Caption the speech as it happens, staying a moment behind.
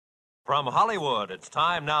From Hollywood, it's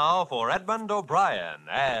time now for Edmund O'Brien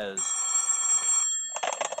as...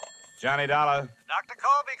 Johnny Dollar. Dr.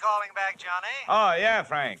 Colby calling back, Johnny. Oh, yeah,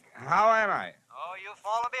 Frank. How am I? Oh, you've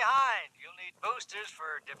fallen behind. You'll need boosters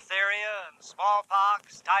for diphtheria and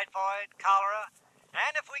smallpox, typhoid, cholera.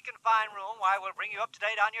 And if we can find room, why, we'll bring you up to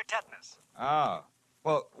date on your tetanus. Oh.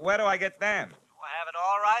 Well, where do I get them? We'll have it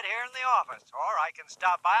all right here in the office, or I can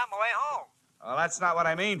stop by on my way home. Well, that's not what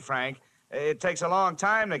I mean, Frank. It takes a long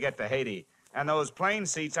time to get to Haiti, and those plane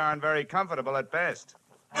seats aren't very comfortable at best.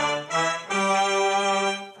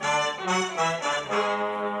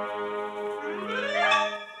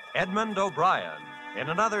 Edmund O'Brien, in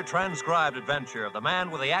another transcribed adventure of the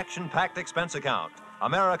man with the action-packed expense account,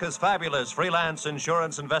 America's fabulous freelance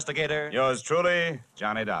insurance investigator... Yours truly,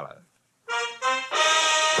 Johnny Dollar.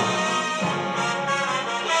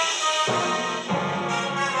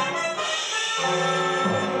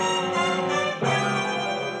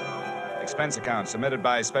 Expense account submitted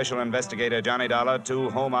by Special Investigator Johnny Dollar to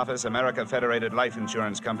Home Office, America Federated Life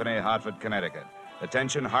Insurance Company, Hartford, Connecticut.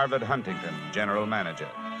 Attention, Harvard Huntington, General Manager.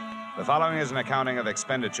 The following is an accounting of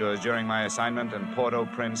expenditures during my assignment in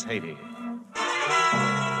Port-au-Prince, Haiti.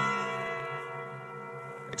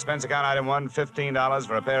 Expense account item 1, $15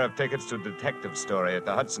 for a pair of tickets to Detective Story at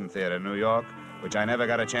the Hudson Theater, New York, which I never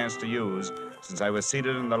got a chance to use since I was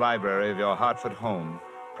seated in the library of your Hartford home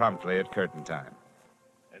promptly at curtain time.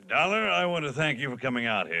 Dollar, I want to thank you for coming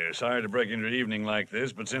out here. Sorry to break into your evening like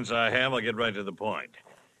this, but since I have, I'll get right to the point.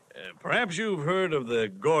 Perhaps you've heard of the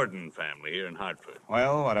Gordon family here in Hartford.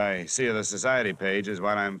 Well, what I see of the society page is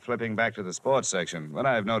what I'm flipping back to the sports section, but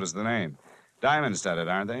I've noticed the name. Diamond-studded,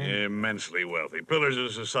 aren't they? Immensely wealthy. Pillars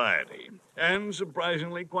of society. And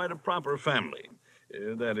surprisingly, quite a proper family.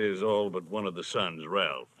 That is all but one of the sons,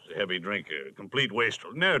 Ralph. A heavy drinker, complete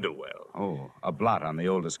wastrel, ne'er-do-well. Oh, a blot on the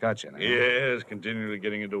old escutcheon, eh? Yes, continually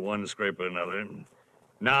getting into one scrape or another.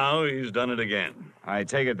 Now he's done it again. I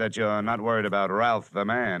take it that you're not worried about Ralph the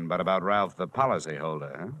man, but about Ralph the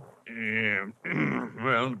policyholder, huh? Yeah.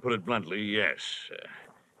 Well, to put it bluntly, yes.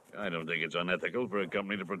 I don't think it's unethical for a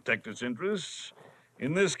company to protect its interests.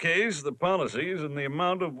 In this case, the policy is in the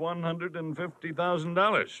amount of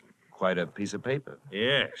 $150,000. Quite a piece of paper.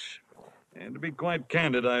 Yes. And to be quite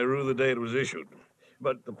candid, I rue the day it was issued.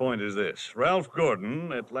 But the point is this. Ralph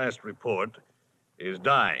Gordon, at last report, is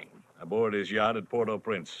dying aboard his yacht at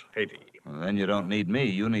Port-au-Prince, Haiti. Well, then you don't need me.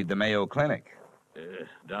 You need the Mayo Clinic.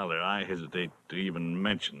 Dollar, I hesitate to even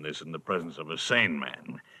mention this in the presence of a sane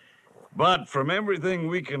man. But from everything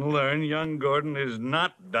we can learn, young Gordon is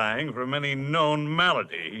not dying from any known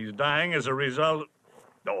malady. He's dying as a result...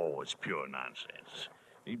 Oh, it's pure nonsense.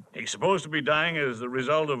 He's supposed to be dying as the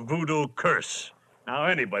result of voodoo curse. Now,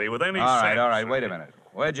 anybody with any sense... All right, wait a minute.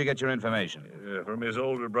 Where'd you get your information? From his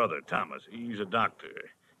older brother, Thomas. He's a doctor.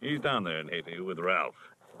 He's down there in Haiti with Ralph.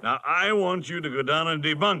 Now, I want you to go down and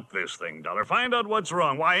debunk this thing, Dollar. Find out what's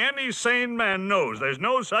wrong. Why, any sane man knows there's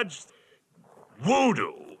no such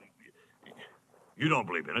voodoo. You don't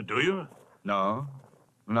believe in it, do you? No,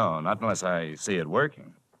 not unless I see it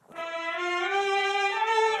working.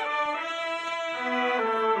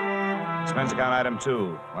 Expense account item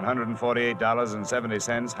 2,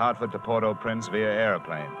 $148.70, Hartford to Port-au-Prince via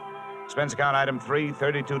airplane. Expense account item 3,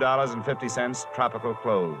 $32.50, tropical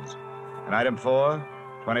clothes. And item 4,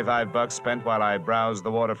 $25 spent while I browsed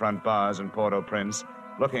the waterfront bars in Port-au-Prince,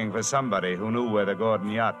 looking for somebody who knew where the Gordon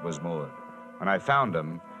yacht was moored. When I found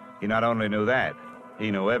him, he not only knew that, he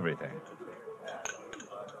knew everything.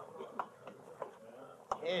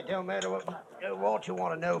 It don't matter what you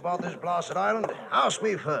want to know about this blasted island. Ask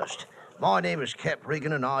me first. My name is Cap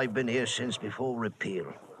Regan, and I've been here since before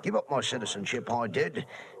repeal. Give up my citizenship, I did,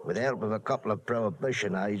 with the help of a couple of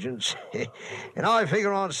prohibition agents. And I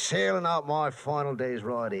figure on sailing out my final days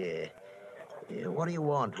right here. What do you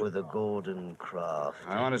want with the Gordon craft?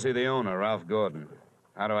 I want to see the owner, Ralph Gordon.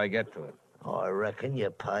 How do I get to it? I reckon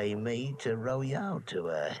you pay me to row you out to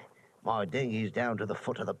her. My dinghy's down to the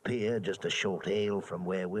foot of the pier, just a short hail from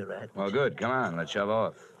where we're at. Well, good. Come on, let's shove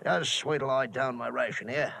off. Just wait till I down my ration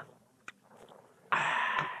here.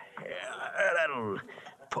 That'll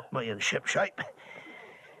put me in ship shape.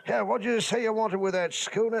 What'd you say you wanted with that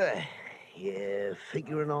schooner? You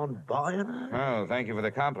figuring on buying her? Oh, thank you for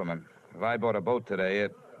the compliment. If I bought a boat today,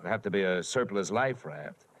 it'd have to be a surplus life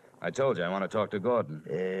raft. I told you I want to talk to Gordon.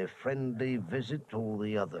 A friendly visit or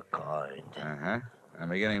the other kind? Uh-huh. I'm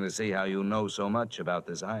beginning to see how you know so much about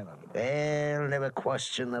this island. Well, never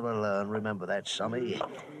question, never learn. Remember that, Sonny.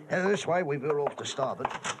 This way, we veer off to starboard.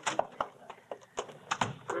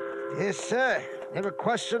 Yes, sir. Never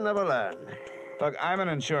question, never learn. Look, I'm an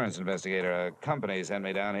insurance investigator. A company sent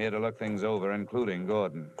me down here to look things over, including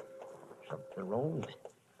Gordon. Something wrong?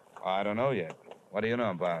 I don't know yet. What do you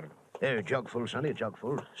know about it? A jugful, Sonny, a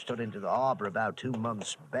jugful. Stood into the harbor about 2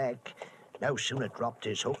 months back. No sooner dropped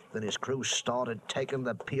his hook than his crew started taking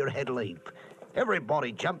the pierhead leap.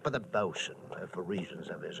 Everybody jumped for the bosun, for reasons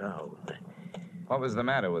of his own. What was the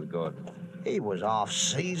matter with Gordon? He was off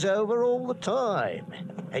seas over all the time.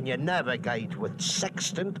 And you navigate with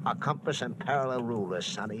sextant, a compass, and parallel ruler,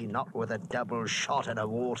 Sonny, not with a double shot and a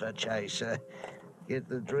water chaser. Get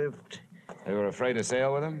the drift? They were afraid to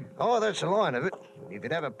sail with him? Oh, that's the line of it. If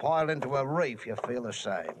you'd ever pile into a reef, you feel the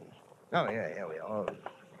same. Oh, yeah, here we are.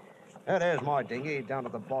 Now, there's my dinghy down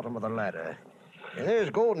at the bottom of the ladder. And there's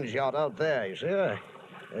Gordon's yacht out there, you see her?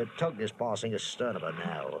 The tug is passing astern of her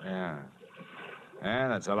now. Yeah. Yeah,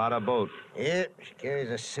 that's a lot of boat. Yep, she carries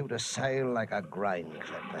a suit of sail like a grain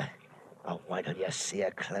clipper. Oh, why don't you see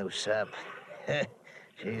her close up?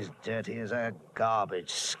 She's dirty as a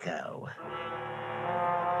garbage scow.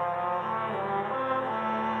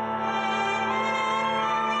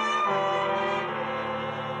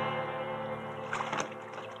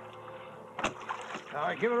 All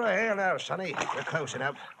right, give her a hail now, Sonny. We're close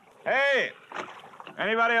enough. Hey!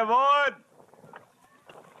 Anybody aboard?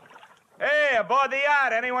 Hey, aboard the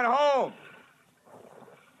yacht. Anyone home?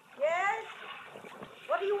 Yes?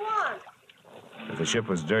 What do you want? If the ship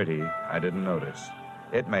was dirty, I didn't notice.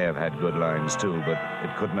 It may have had good lines, too, but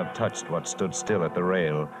it couldn't have touched what stood still at the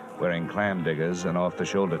rail, wearing clam diggers, an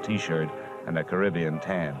off-the-shoulder T-shirt, and a Caribbean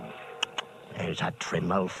tan. There's a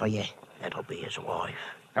trimmo for you. That'll be his wife.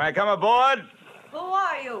 Can I come aboard? Who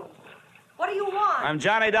are you? What do you want? I'm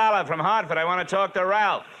Johnny Dollar from Hartford. I want to talk to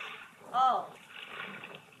Ralph. Oh.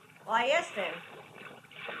 Why, yes, then.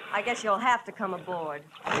 I guess you'll have to come aboard.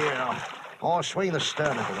 Yeah. I'll swing the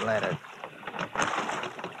stern into the ladder.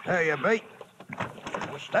 There you be.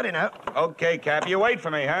 Steady now. Okay, Cap. You wait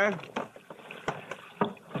for me, huh?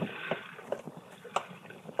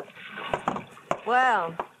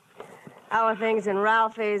 Well, how are things in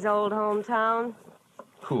Ralphie's old hometown?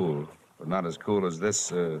 Cool, but not as cool as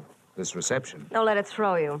this reception. Don't let it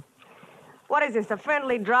throw you. What is this, a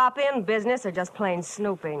friendly drop-in business or just plain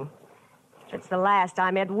snooping? It's the last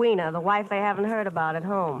I'm Edwina, the wife they haven't heard about at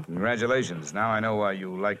home. Congratulations. Now I know why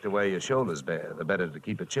you like the way your shoulders bear. The better to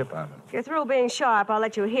keep a chip on them. If you're through being sharp, I'll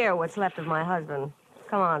let you hear what's left of my husband.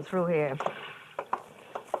 Come on, through here.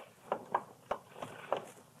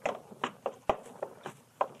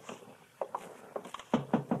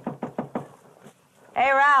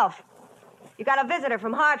 Hey, Ralph. You got a visitor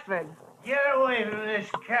from Hartford. Get away from this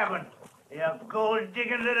cabin, you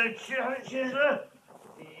gold-digging little chiseler.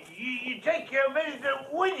 You take your visitor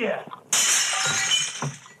with you.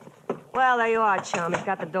 Well, there you are, chum. He's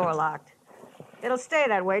got the door locked. It'll stay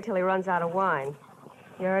that way till he runs out of wine.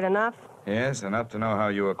 You heard enough? Yes, enough to know how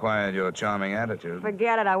you acquired your charming attitude.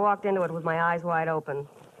 Forget it. I walked into it with my eyes wide open.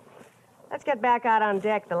 Let's get back out on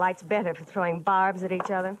deck. The light's better for throwing barbs at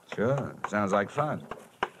each other. Sure. Sounds like fun.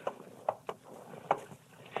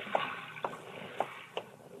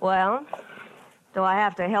 Well, do I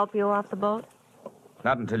have to help you off the boat?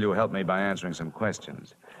 Not until you help me by answering some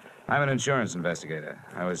questions. I'm an insurance investigator.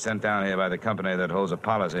 I was sent down here by the company that holds a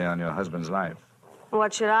policy on your husband's life.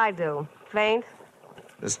 What should I do? Faint?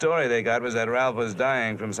 The story they got was that Ralph was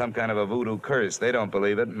dying from some kind of a voodoo curse. They don't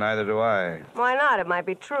believe it, neither do I. Why not? It might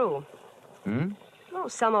be true. Oh,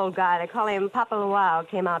 some old guy, they call him Papa Luau,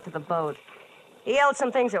 came out to the boat. He yelled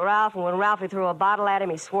some things at Ralph, and when Ralphie threw a bottle at him,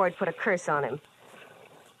 he swore he'd put a curse on him.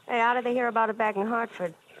 Hey, how did they hear about it back in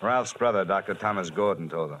Hartford? Ralph's brother, Dr. Thomas Gordon,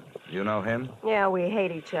 told them. You know him? Yeah, we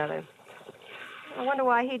hate each other. I wonder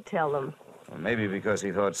why he'd tell them. Well, maybe because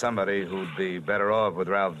he thought somebody who'd be better off with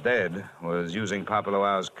Ralph dead was using Papa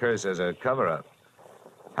Luau's curse as a cover-up.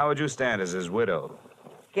 How would you stand as his widow?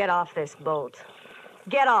 Get off this boat.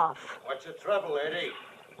 Get off. What's the trouble, Eddie?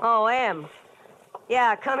 Oh, Em.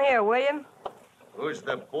 Yeah, come here, will you? Who's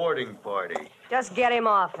the boarding party? Just get him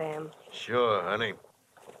off, Em. Sure, honey.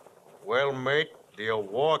 Well, mate, do you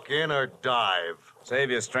walk in or dive? Save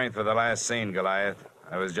your strength for the last scene, Goliath.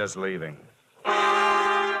 I was just leaving.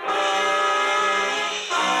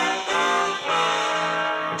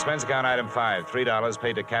 Expense account item 5, $3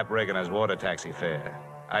 paid to Cap Reagan as water taxi fare.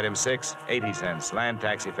 Item 6, 80 cents, land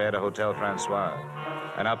taxi fare to Hotel Francois.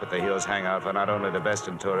 And up at the Hills hangout for not only the best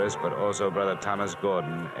in tourists, but also Brother Thomas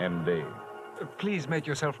Gordon, M.D. Please make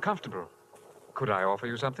yourself comfortable. Could I offer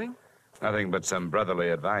you something? Nothing but some brotherly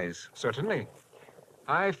advice. Certainly.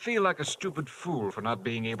 I feel like a stupid fool for not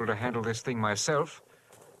being able to handle this thing myself.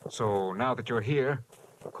 So now that you're here,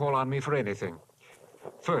 call on me for anything.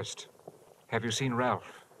 First, have you seen Ralph?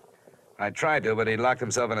 I tried to, but he locked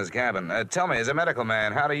himself in his cabin. Tell me, as a medical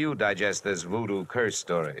man, how do you digest this voodoo curse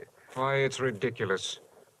story? Why, it's ridiculous.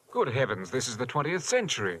 Good heavens, this is the 20th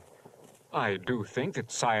century. I do think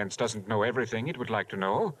that science doesn't know everything it would like to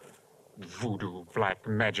know. Voodoo, black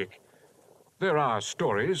magic. There are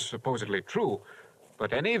stories, supposedly true,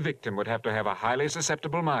 but any victim would have to have a highly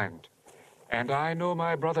susceptible mind. And I know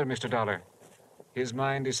my brother, Mr. Dollar. His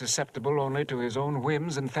mind is susceptible only to his own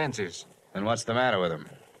whims and fancies. And what's the matter with him?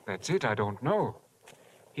 That's it, I don't know.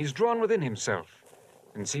 He's drawn within himself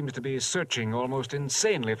and seems to be searching almost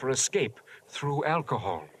insanely for escape through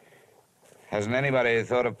alcohol. Hasn't anybody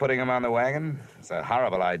thought of putting him on the wagon? It's a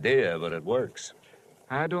horrible idea, but it works.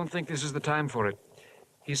 I don't think this is the time for it.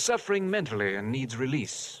 He's suffering mentally and needs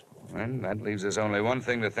release. Well, that leaves us only one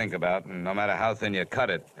thing to think about, and no matter how thin you cut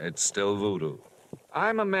it, it's still voodoo.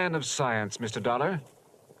 I'm a man of science, Mr. Dollar.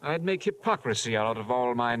 I'd make hypocrisy out of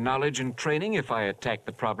all my knowledge and training if I attacked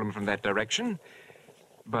the problem from that direction.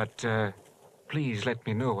 But, please let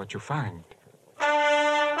me know what you find.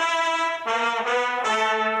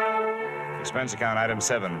 Expense account item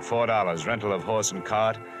 7, $4, rental of horse and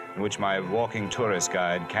cart, in which my walking tourist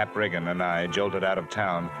guide, Cap Riggin, and I jolted out of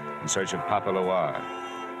town in search of Papa Loire.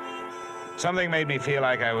 Something made me feel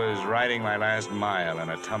like I was riding my last mile in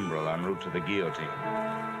a tumbril en route to the guillotine.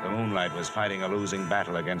 The moonlight was fighting a losing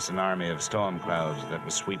battle against an army of storm clouds that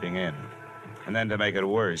was sweeping in. And then to make it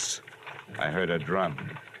worse, I heard a drum.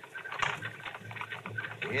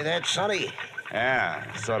 Hear that, Sonny?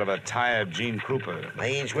 Yeah, sort of a tired Gene Krupa.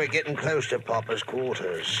 Means we're getting close to Papa's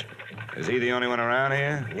quarters. Is he the only one around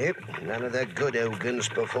here? Yep, none of that good Ogans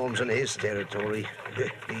performs in his territory.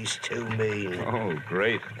 He's too mean. Oh,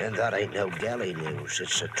 great. And that ain't no galley news,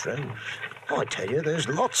 it's the truth. I tell you, there's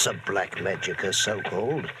lots of black magic,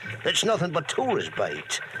 so-called. It's nothing but tourist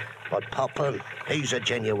bait. But Papa, he's a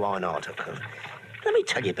genuine article. Let me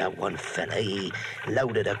tell you about one fella he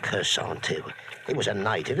loaded a curse onto. He was a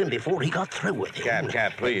native, and before he got through with him...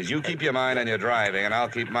 Cap, please, you keep your mind on your driving, and I'll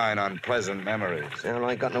keep mine on pleasant memories. Well,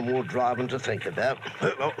 I ain't got no more driving to think about.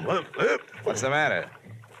 What's the matter?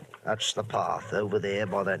 That's the path over there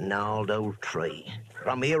by that gnarled old tree.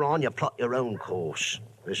 From here on, you plot your own course.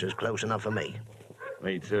 This is close enough for me.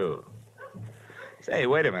 Me too. Say,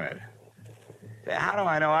 wait a minute. Say, how do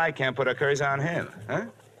I know I can't put a curse on him, huh?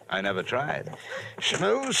 I never tried.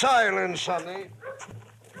 Smooth sailing, Sonny.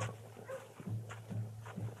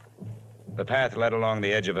 The path led along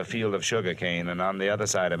the edge of a field of sugarcane, and on the other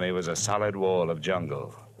side of me was a solid wall of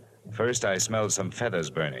jungle. First, I smelled some feathers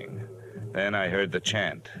burning. Then I heard the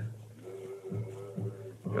chant.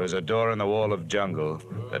 There was a door in the wall of jungle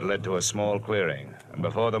that led to a small clearing, and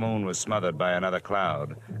before the moon was smothered by another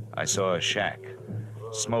cloud, I saw a shack.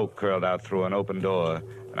 Smoke curled out through an open door,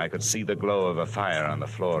 and I could see the glow of a fire on the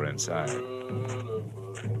floor inside.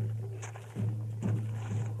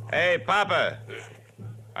 Hey, Papa!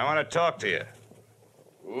 I want to talk to you.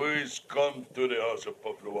 Who is come to the house of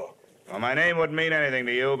Paploa? Well, my name wouldn't mean anything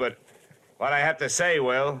to you, but what I have to say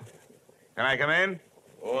will. Can I come in?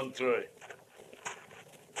 Entree.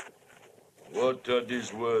 What are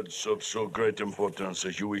these words of so great importance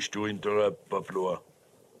as you wish to interrupt, Paploa?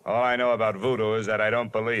 All I know about voodoo is that I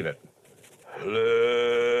don't believe it.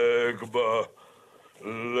 Legba.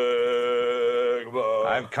 Legba.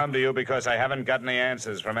 I've come to you because I haven't got any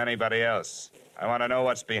answers from anybody else. I want to know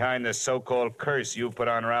what's behind this so-called curse you put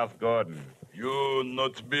on Ralph Gordon. You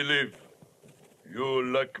not believe.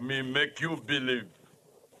 You like me make you believe.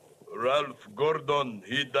 Ralph Gordon,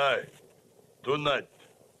 he died. Tonight,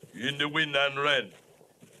 in the wind and rain.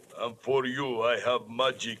 And for you, I have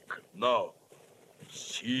magic now.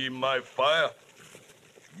 See my fire?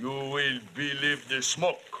 You will believe the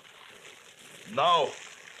smoke. Now,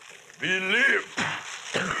 believe.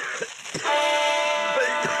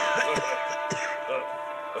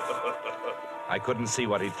 I couldn't see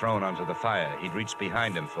what he'd thrown onto the fire. He'd reached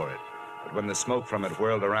behind him for it. But when the smoke from it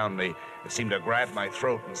whirled around me, it seemed to grab my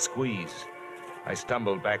throat and squeeze. I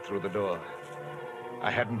stumbled back through the door. I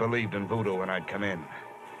hadn't believed in voodoo when I'd come in.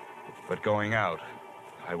 But going out,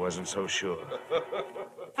 I wasn't so sure.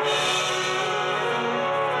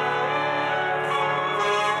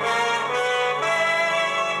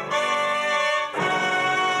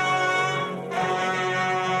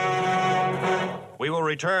 We will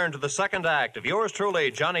return to the second act of yours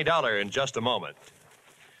truly, Johnny Dollar, in just a moment.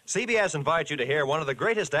 CBS invites you to hear one of the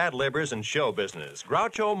greatest ad-libbers in show business,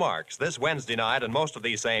 Groucho Marx, this Wednesday night on most of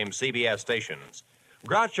these same CBS stations.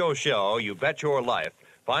 Groucho's show, You Bet Your Life,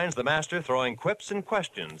 finds the master throwing quips and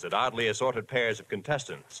questions at oddly assorted pairs of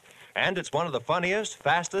contestants. And it's one of the funniest,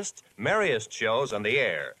 fastest, merriest shows on the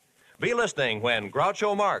air. Be listening when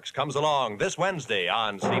Groucho Marx comes along this Wednesday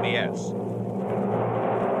on CBS.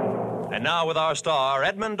 And now, with our star,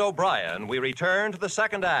 Edmund O'Brien, we return to the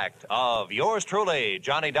second act of Yours Truly,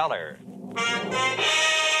 Johnny Dollar.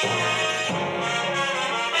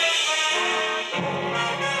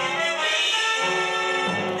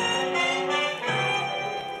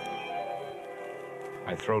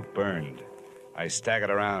 My throat burned. I staggered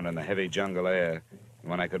around in the heavy jungle air,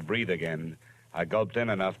 and when I could breathe again, I gulped in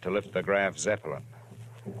enough to lift the Graf Zeppelin.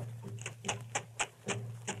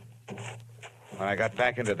 When I got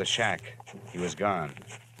back into the shack, he was gone.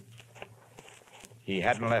 He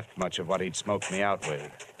hadn't left much of what he'd smoked me out with,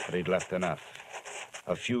 but he'd left enough.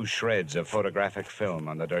 A few shreds of photographic film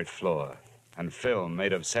on the dirt floor. And film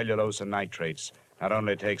made of cellulose and nitrates not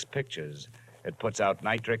only takes pictures, it puts out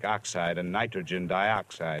nitric oxide and nitrogen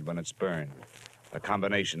dioxide when it's burned. A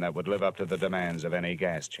combination that would live up to the demands of any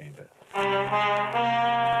gas chamber.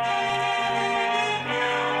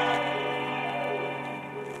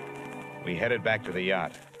 We headed back to the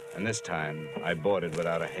yacht, and this time I boarded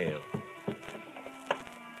without a hail.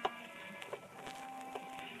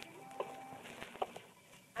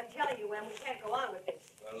 I'm telling you, Em, we can't go on with this.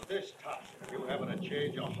 Well, this tops it. You having a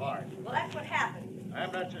change of heart. Well, that's what happened.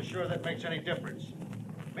 I'm not so sure that makes any difference.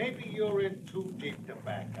 Maybe you're in too deep to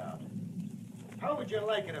back out. How would you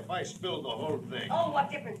like it if I spilled the whole thing? Oh,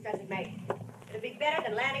 what difference does it make? It'd be better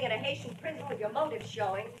than landing in a Haitian prison with your motives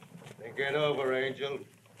showing. Think it over, Angel.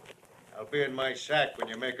 I'll be in my sack when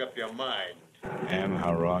you make up your mind. Em,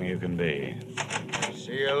 how wrong you can be.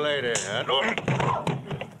 See you later, huh?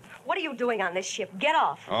 What are you doing on this ship? Get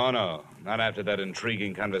off. Oh, no. Not after that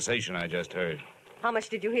intriguing conversation I just heard. How much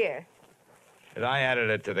did you hear? If I added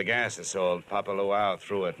it to the gas assault Papa Luau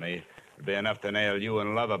threw at me, it'd be enough to nail you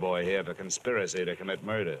and Loverboy here for conspiracy to commit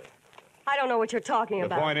murder. I don't know what you're talking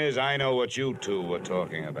about. The point is, I know what you two were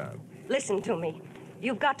talking about. Listen to me.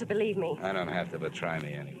 You've got to believe me. I don't have to, but try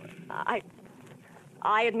me anyway.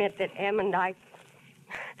 I admit that Em and I...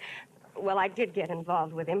 Well, I did get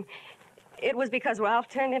involved with him. It was because Ralph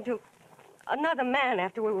turned into another man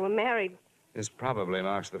after we were married. This probably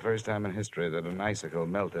marks the first time in history that an icicle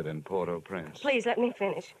melted in Port-au-Prince. Please, let me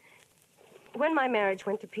finish. When my marriage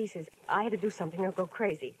went to pieces, I had to do something or go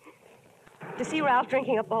crazy. To see Ralph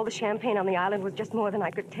drinking up all the champagne on the island was just more than I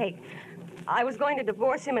could take. I was going to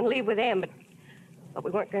divorce him and leave with Em, but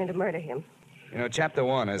we weren't going to murder him. You know, Chapter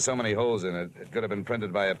 1 has so many holes in it, it could have been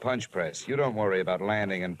printed by a punch press. You don't worry about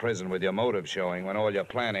landing in prison with your motive showing when all you're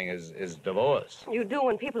planning is divorce. You do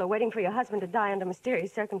when people are waiting for your husband to die under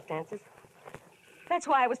mysterious circumstances. That's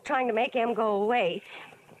why I was trying to make Em go away.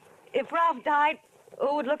 If Ralph died,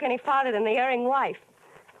 who would look any farther than the erring wife?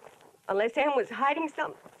 Unless Em was hiding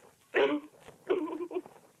something.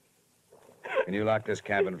 Can you lock this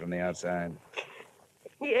cabin from the outside?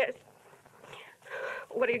 Yes.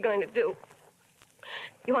 What are you going to do?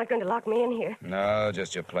 You aren't going to lock me in here? No,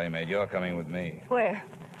 just your playmate. You're coming with me. Where?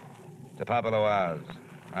 To Papa Luau's.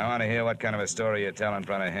 I want to hear what kind of a story you tell in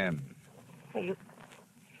front of him.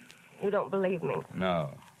 You don't believe me?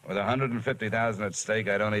 No. With $150,000 at stake,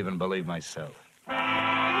 I don't even believe myself.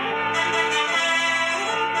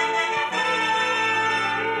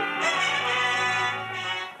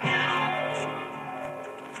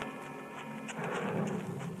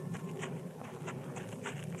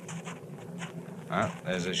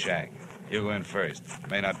 There's a shack. You go in first.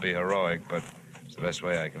 May not be heroic, but it's the best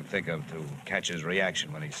way I can think of to catch his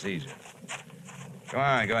reaction when he sees it. Come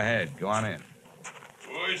on, go ahead. Go on in.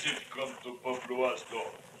 Who is it come to Pablo's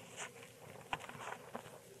door?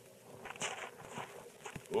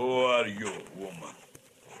 Who are you, woman?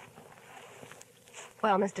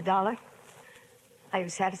 Well, Mr. Dollar, are you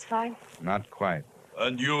satisfied? Not quite.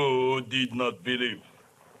 And you did not believe.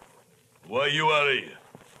 Why you are here?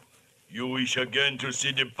 You wish again to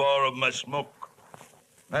see the power of my smoke?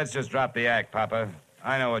 Let's just drop the act, Papa.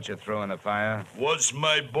 I know what you threw in the fire. Was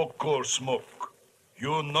my Bokor smoke?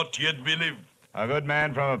 You not yet believe? A good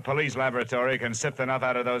man from a police laboratory can sift enough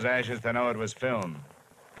out of those ashes to know it was film.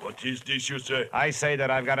 What is this you say? I say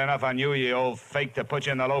that I've got enough on you, you old fake, to put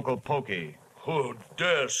you in the local pokey. Who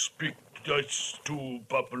dare speak this to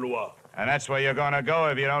Papa Luau? And that's where you're going to go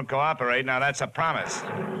if you don't cooperate. Now, that's a promise.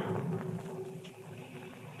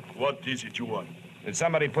 What is it you want? Did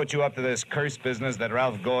somebody put you up to this cursed business that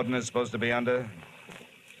Ralph Gordon is supposed to be under?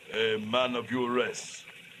 A man of your race.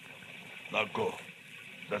 Now go.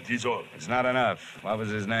 That is all. It's not enough. What was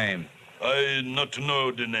his name? I not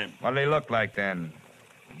know the name. What did he look like then?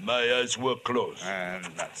 My eyes were closed.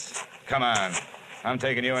 Nuts. Come on. I'm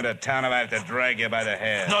taking you into town if I have to drag you by the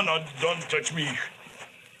hair. No, don't touch me.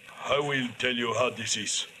 I will tell you how this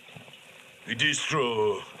is. It is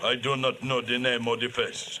true, I do not know the name or the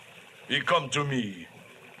face. He come to me.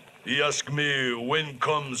 He asked me when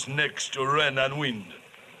comes next rain and wind.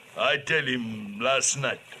 I tell him last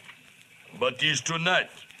night. But it's tonight.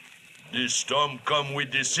 The storm come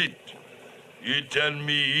with the seat. He tell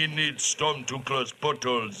me he needs storm to close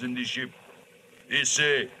portholes in the ship. He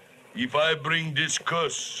say, if I bring this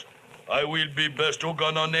curse, I will be best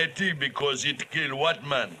Ogan on AT because it kill what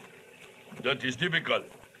man? That is difficult.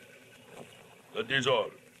 That is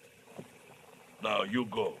all. Now you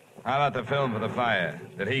go. How about the film for the fire?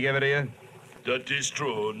 Did he give it to you? That is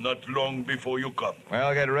true, not long before you come.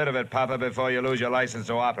 Well, get rid of it, Papa, before you lose your license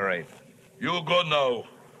to operate. You go now.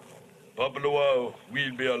 Papa Luau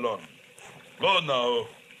will be alone. Go now.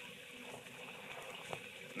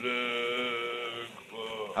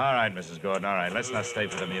 All right, Mrs. Gordon, all right. Let's not stay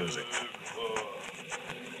for the music.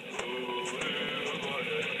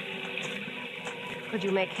 Could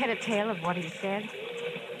you make head or tail of what he said?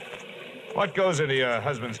 What goes into your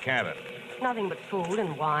husband's cabin? Nothing but food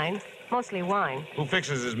and wine. Mostly wine. Who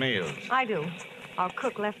fixes his meals? I do. Our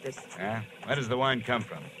cook left us. Yeah? Where does the wine come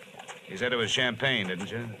from? You said it was champagne,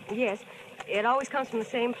 didn't you? Yes. It always comes from the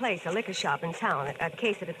same place, a liquor shop in town, a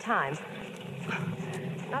case at a time.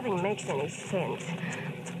 Nothing makes any sense.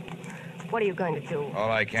 What are you going to do?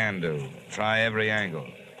 All I can do. Try every angle.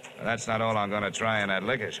 But that's not all I'm going to try in that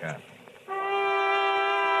liquor shop.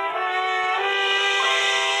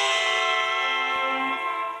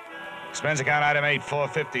 Expense account item 8,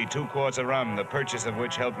 $4.50, 2 quarts of rum, the purchase of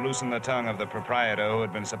which helped loosen the tongue of the proprietor who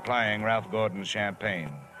had been supplying Ralph Gordon's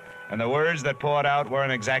champagne. And the words that poured out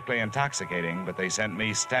weren't exactly intoxicating, but they sent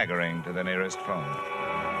me staggering to the nearest phone.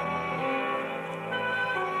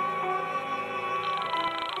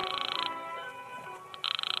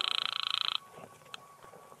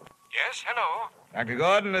 Yes, hello. Dr.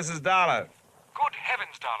 Gordon, this is Dollar. Good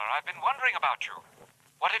heavens, Dollar. I've been wondering about you.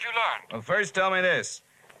 What have you learned? Well, first tell me this.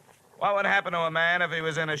 What would happen to a man if he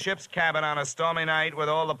was in a ship's cabin on a stormy night with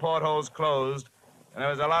all the portholes closed and there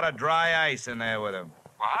was a lot of dry ice in there with him?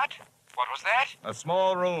 What? What was that? A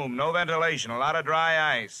small room, no ventilation, a lot of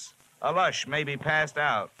dry ice. A lush, maybe passed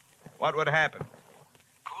out. What would happen?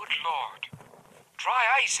 Good Lord. Dry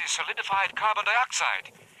ice is solidified carbon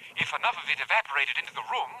dioxide. If enough of it evaporated into the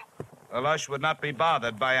room... The lush would not be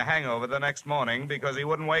bothered by a hangover the next morning because he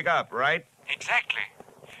wouldn't wake up, right? Exactly.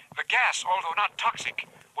 The gas, although not toxic,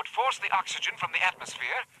 would force the oxygen from the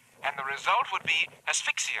atmosphere, and the result would be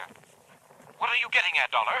asphyxia. What are you getting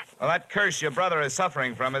at, Dollar? Well, that curse your brother is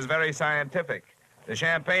suffering from is very scientific. The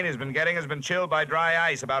champagne he's been getting has been chilled by dry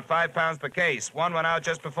ice, about 5 pounds per case. One went out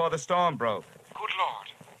just before the storm broke. Good Lord.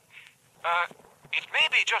 It may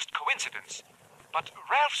be just coincidence, but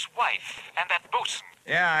Ralph's wife and that bosun...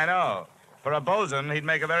 Yeah, I know. For a bosun, he'd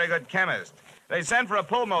make a very good chemist. They sent for a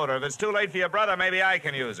pull motor. If it's too late for your brother, maybe I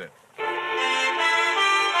can use it.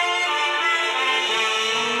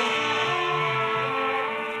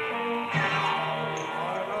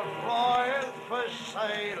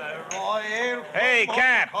 Hey,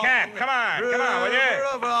 Cap, come on, will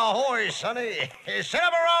you? Ahoy, sonny. Set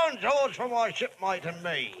up around, George, for my shipmate and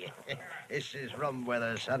me. This is rum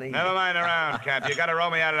weather, sonny. Never mind around, Cap. You gotta row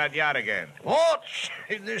me out of that yacht again. What?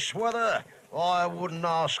 In this weather? I wouldn't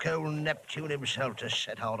ask old Neptune himself to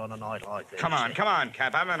set out on a night like this. Come on,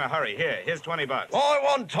 Cap. I'm in a hurry. Here's $20. I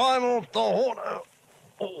want time off the horn.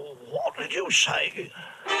 Oh, what did you say?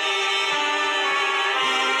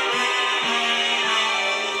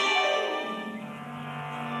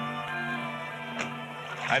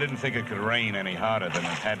 I didn't think it could rain any harder than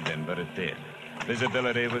it had been, but it did.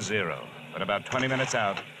 Visibility was 0. But about 20 minutes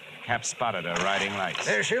out, Cap spotted her riding lights.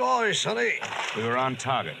 There she lies, sonny. We were on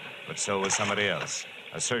target, but so was somebody else.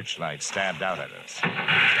 A searchlight stabbed out at us.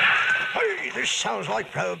 Hey, this sounds like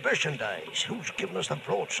Prohibition days. Who's giving us the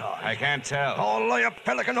broadside? I can't tell. I'll lay a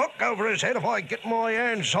pelican hook over his head if I get my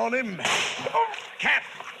hands on him. Oh, Cap!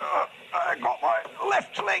 I got my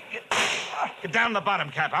left leg. Get down the bottom,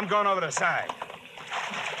 Cap. I'm going over the side.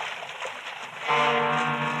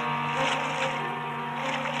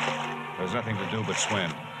 There was nothing to do but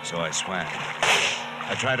swim, so I swam.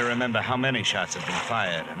 I tried to remember how many shots had been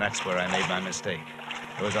fired, and that's where I made my mistake.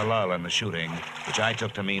 There was a lull in the shooting, which I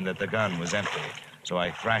took to mean that the gun was empty, so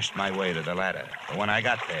I thrashed my way to the ladder. But when I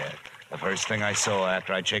got there, the first thing I saw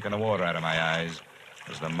after I'd shaken the water out of my eyes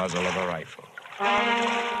was the muzzle of a rifle.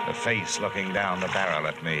 The face looking down the barrel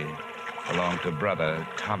at me belonged to Brother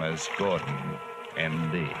Thomas Gordon,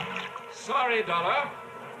 M.D. Sorry, Dollar.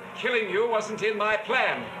 Killing you wasn't in my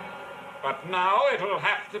plan. But now it'll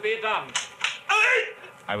have to be done.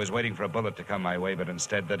 I was waiting for a bullet to come my way, but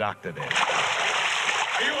instead the doctor did.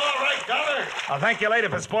 Are you all right, Dollar? I'll thank you later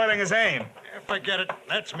for spoiling his aim. Forget it.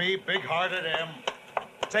 That's me, big-hearted M.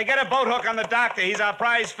 Say, get a boat hook on the doctor. He's our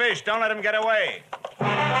prize fish. Don't let him get away.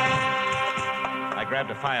 I grabbed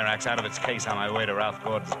a fire axe out of its case on my way to Ralph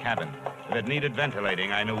Gordon's cabin. If it needed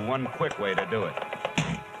ventilating, I knew one quick way to do it.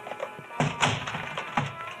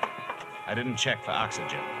 I didn't check for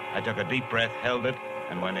oxygen. I took a deep breath, held it,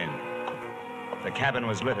 and went in. The cabin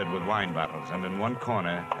was littered with wine bottles, and in one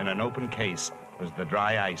corner, in an open case, was the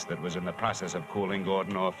dry ice that was in the process of cooling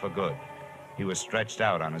Gordon off for good. He was stretched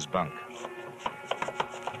out on his bunk.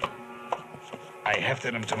 I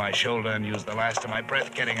hefted him to my shoulder and used the last of my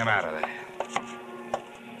breath getting him out of there.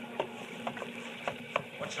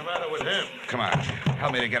 What's the matter with him? Come on,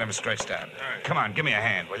 help me to get him stretched out. Right. Come on, give me a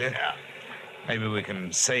hand, will you? Yeah. Maybe we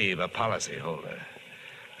can save a policyholder.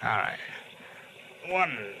 All right.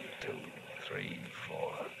 1, 2, 3,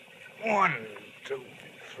 4. 1, 2,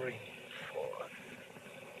 3,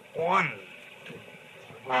 4. 1, 2,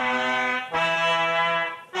 3.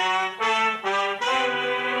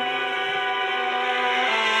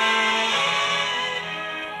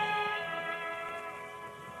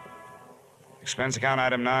 Expense account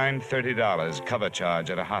item 9, $30, cover charge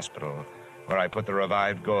at a hospital, where I put the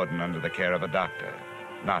revived Gordon under the care of a doctor,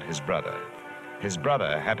 not his brother. His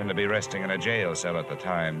brother happened to be resting in a jail cell at the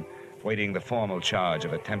time, waiting the formal charge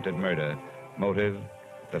of attempted murder. Motive,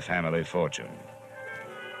 the family fortune.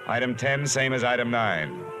 Item 10, same as item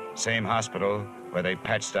 9. Same hospital where they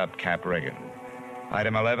patched up Cap Reagan.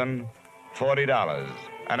 Item 11, $40.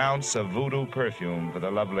 An ounce of voodoo perfume for the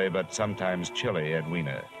lovely but sometimes chilly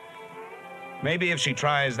Edwina. Maybe if she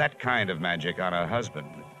tries that kind of magic on her husband,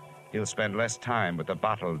 he'll spend less time with the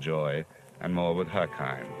bottle joy and more with her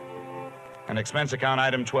kind. And expense account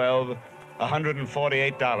item 12,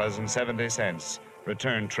 $148.70.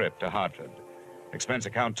 Return trip to Hartford. Expense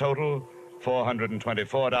account total,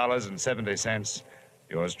 $424.70.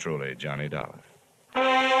 Yours truly, Johnny Dollar.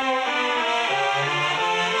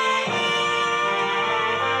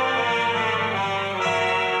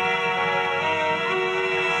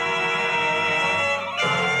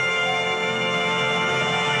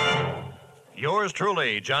 Yours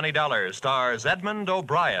truly, Johnny Dollar, stars Edmund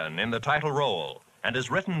O'Brien in the title role and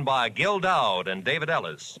is written by Gil Dowd and David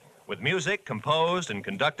Ellis, with music composed and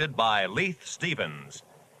conducted by Leith Stevens.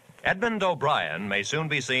 Edmund O'Brien may soon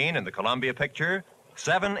be seen in the Columbia picture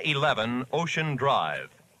 711 Ocean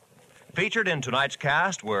Drive. Featured in tonight's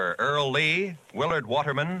cast were Earl Lee, Willard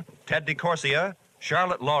Waterman, Ted DeCorsia,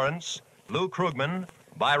 Charlotte Lawrence, Lou Krugman,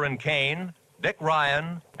 Byron Kane, Dick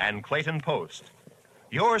Ryan, and Clayton Post.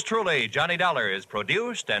 Yours truly, Johnny Dollar, is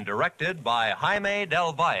produced and directed by Jaime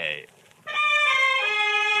Del Valle.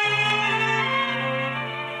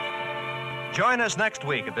 Join us next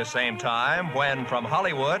week at the same time when, from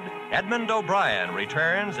Hollywood, Edmund O'Brien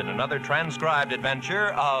returns in another transcribed adventure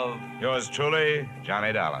of... Yours truly,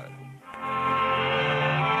 Johnny Dollar.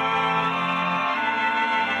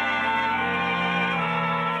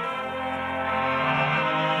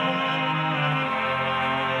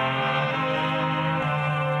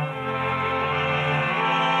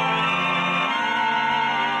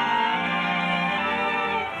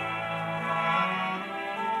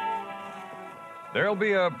 There'll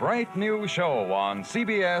be a bright new show on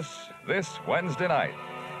CBS this Wednesday night.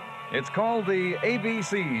 It's called The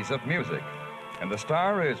ABCs of Music, and the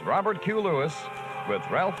star is Robert Q. Lewis with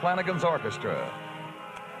Ralph Flanagan's orchestra.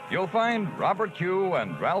 You'll find Robert Q.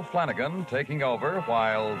 and Ralph Flanagan taking over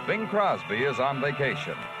while Bing Crosby is on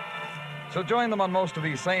vacation. So join them on most of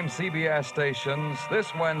these same CBS stations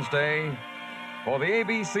this Wednesday for The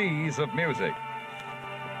ABCs of Music.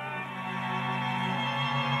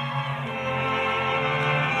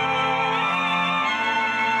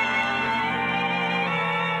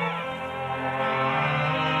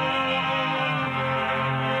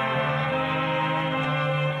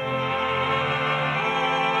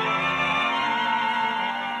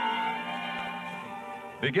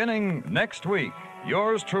 Beginning next week,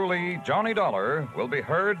 yours truly, Johnny Dollar, will be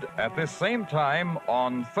heard at this same time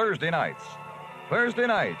on Thursday nights. Thursday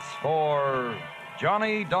nights for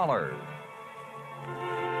Johnny Dollar.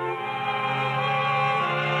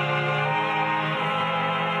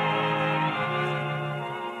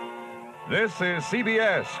 This is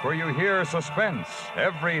CBS, where you hear suspense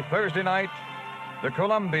every Thursday night, the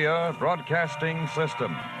Columbia Broadcasting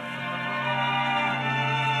System.